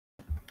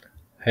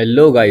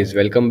Hello guys,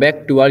 welcome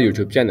back to our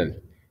YouTube channel.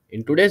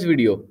 In today's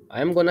video,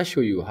 I am gonna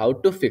show you how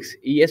to fix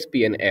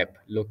ESPN app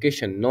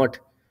location not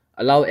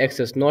allow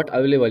access not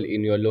available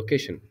in your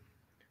location.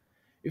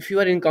 If you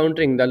are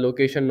encountering the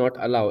location not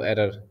allow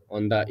error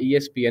on the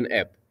ESPN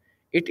app,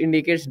 it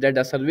indicates that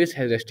the service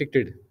has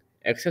restricted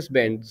access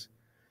bands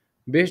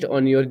based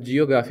on your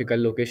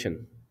geographical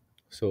location.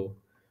 So,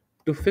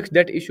 to fix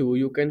that issue,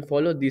 you can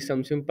follow these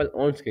some simple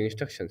on-screen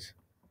instructions.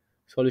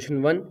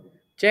 Solution 1.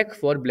 Check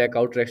for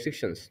blackout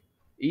restrictions.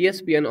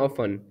 ESPN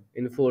often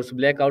enforce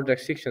blackout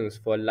restrictions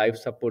for live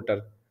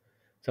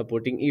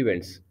supporting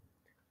events,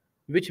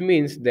 which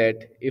means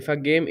that if a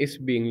game is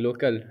being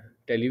local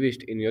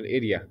televised in your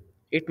area,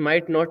 it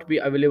might not be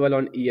available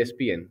on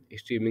ESPN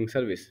streaming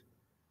service.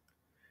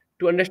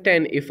 To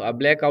understand if a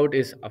blackout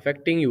is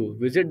affecting you,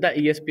 visit the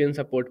ESPN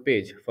support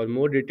page for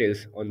more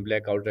details on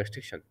blackout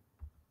restriction.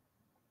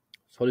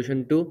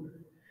 Solution 2.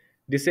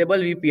 Disable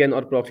VPN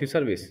or proxy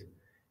service.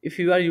 If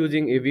you are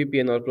using a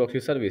VPN or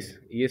proxy service,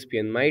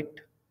 ESPN might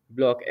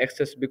block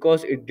access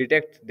because it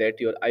detects that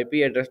your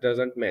IP address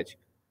doesn't match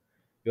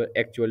your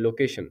actual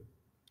location.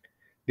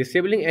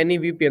 Disabling any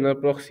VPN or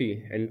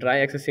proxy and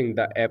try accessing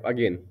the app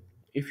again.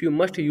 If you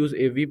must use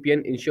a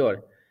VPN,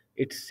 ensure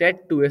it's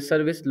set to a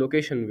service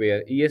location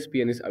where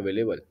ESPN is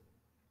available.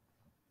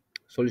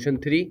 Solution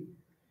 3.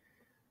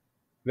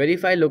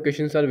 Verify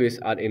location service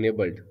are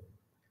enabled.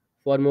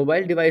 For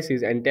mobile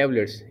devices and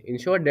tablets,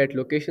 ensure that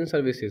location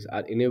services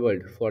are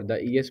enabled for the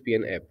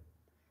ESPN app.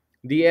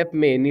 The app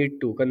may need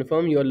to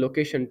confirm your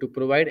location to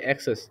provide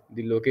access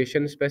the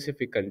location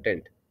specific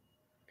content.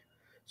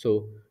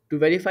 So, to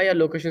verify a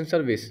location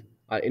service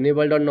are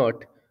enabled or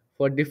not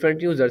for different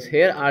users,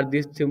 here are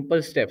these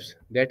simple steps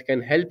that can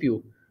help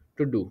you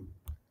to do.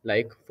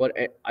 Like for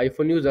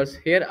iPhone users,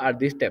 here are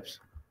these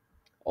steps.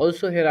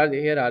 Also, here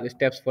are the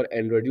steps for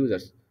Android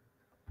users.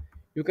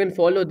 You can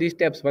follow these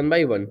steps one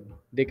by one.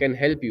 They can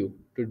help you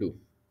to do.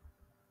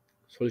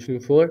 Solution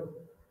 4.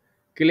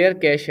 Clear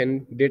cache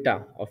and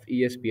data of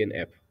ESPN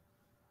app.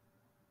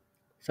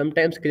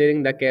 Sometimes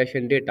clearing the cache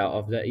and data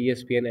of the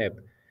ESPN app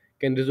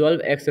can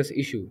resolve access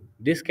issue.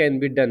 This can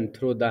be done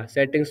through the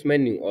settings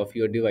menu of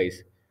your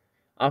device.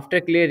 After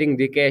clearing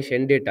the cache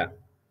and data,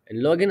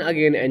 and log in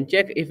again and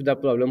check if the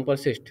problem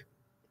persists.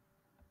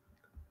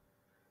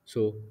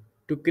 So,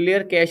 to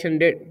clear cache and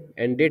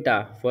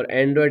data for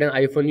Android and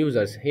iPhone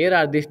users, here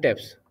are the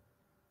steps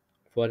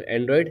for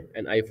Android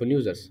and iPhone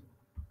users.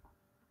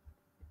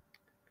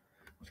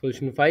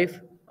 Solution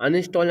 5.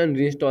 Uninstall and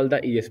reinstall the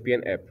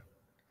ESPN app.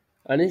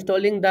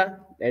 Uninstalling the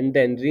and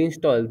then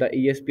reinstall the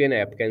ESPN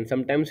app can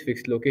sometimes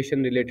fix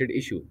location related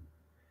issue.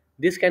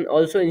 This can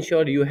also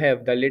ensure you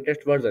have the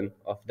latest version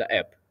of the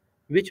app,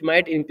 which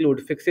might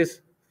include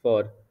fixes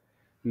for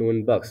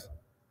known bugs.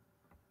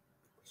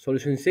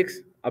 Solution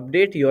 6.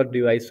 Update your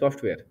device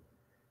software.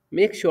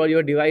 Make sure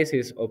your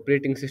device's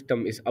operating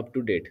system is up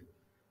to date.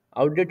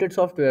 Outdated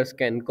softwares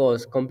can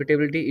cause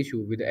compatibility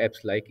issue with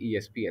apps like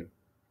ESPN.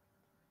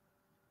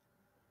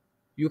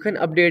 You can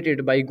update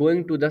it by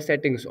going to the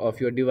settings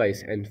of your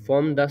device and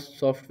form the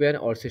software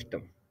or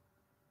system.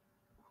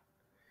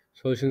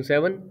 Solution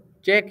 7.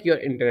 Check your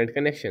internet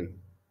connection.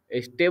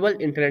 A stable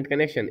internet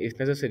connection is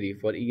necessary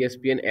for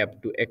ESPN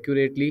app to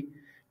accurately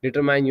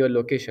determine your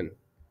location.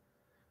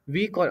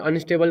 Weak or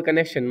unstable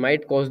connection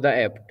might cause the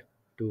app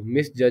to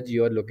misjudge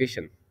your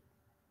location.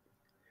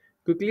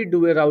 Quickly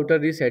do a router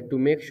reset to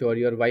make sure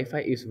your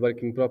Wi-Fi is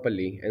working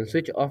properly and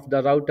switch off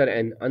the router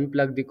and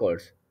unplug the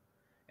cords.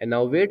 And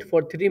now wait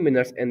for 3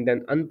 minutes and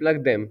then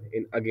unplug them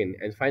in again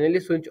and finally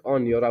switch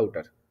on your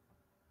router.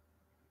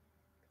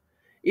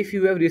 If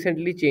you have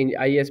recently changed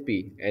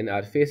ISP and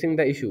are facing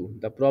the issue,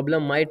 the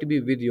problem might be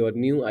with your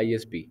new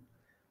ISP,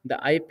 the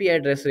IP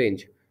address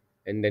range,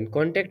 and then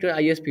contact your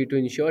ISP to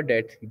ensure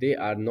that they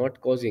are not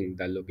causing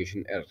the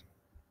location error.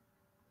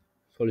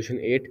 Solution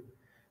 8.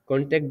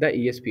 Contact the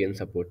ESPN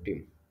support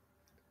team.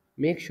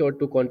 Make sure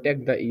to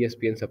contact the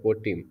ESPN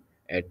support team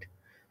at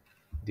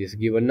this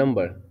given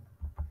number,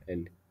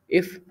 and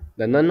if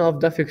the none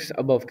of the fixed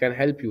above can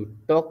help you,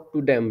 talk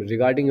to them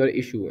regarding your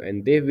issue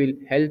and they will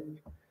help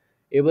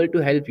able to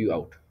help you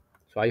out.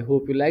 So I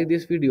hope you like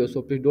this video,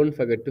 so please don't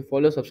forget to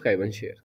follow, subscribe and share.